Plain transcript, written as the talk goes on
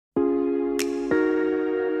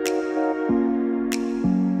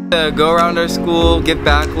Go around our school, give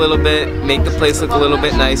back a little bit, make the place look a little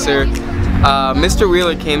bit nicer. Mr.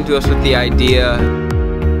 Wheeler came to us with the idea.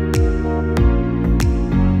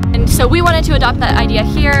 And so we wanted to adopt that idea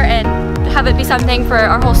here and have it be something for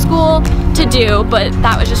our whole school to do, but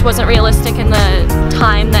that just wasn't realistic in the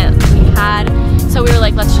time that we had. So we were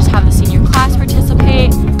like, let's just have the senior class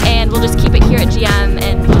participate and we'll just keep it here at GM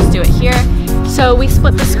and we'll just do it here. So we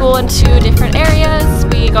split the school into different areas.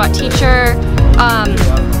 We got teacher,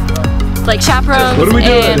 like chaperones. What are we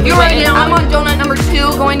doing? You already know I'm on donut number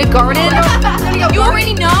 2 going to garden. You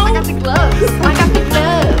already know? I got the gloves. I got the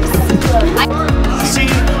gloves.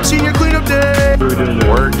 Senior cleanup day!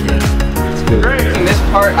 Working. It's good. Taking this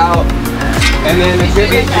part out, and then there's gonna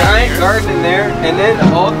be a giant garden in there, and then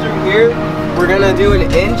all through here, we're gonna do an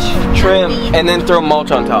inch trim, and then throw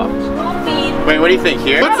mulch on top. Wait, what do you think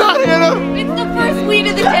here? What's that, Hannah? It's the first weed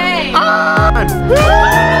of the day.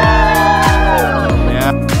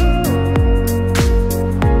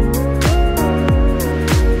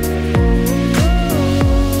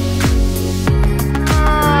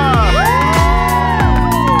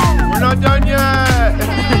 We're not done yet.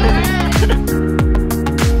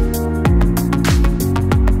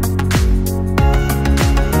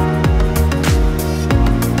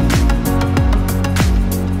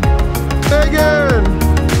 Megan!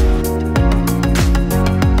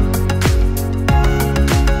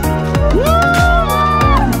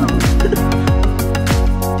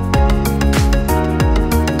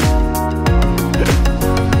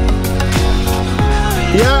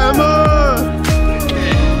 Yeah, Emma!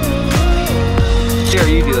 Here,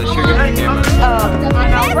 you do this. You're good with the camera.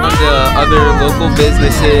 The other local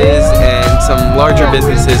businesses and some larger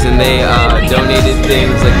businesses, and they donated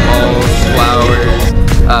things like mulch, flowers,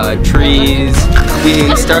 trees.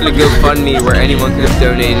 We started a GoFundMe where anyone could have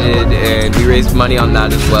donated, and we raised money on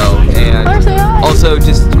that as well. And also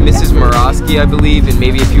just Mrs. Morosky, I believe, and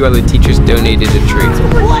maybe a few other teachers donated a tree.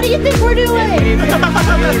 What do you think we're doing?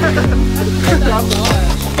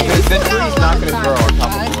 The tree's not going to grow on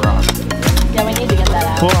top of a rock. Yeah, we need to get that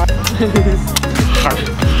out.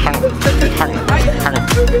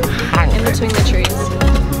 In between the trees.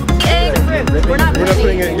 We're not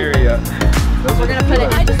putting it here yet. We're gonna put it.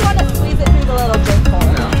 I just want to squeeze it through the little drink hole.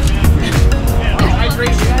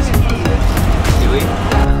 Do we?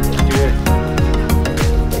 Do it.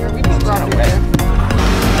 Here, we can run away.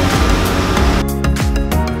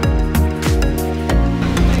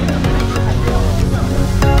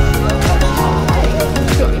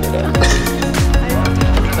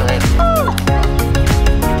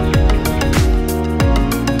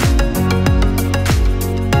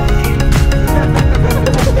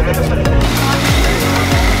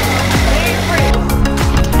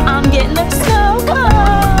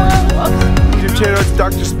 It's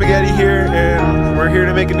Dr. Spaghetti here, and we're here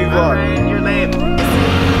to make a new vlog. Your name.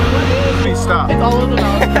 Please stop. It's all over the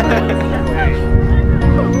mouth.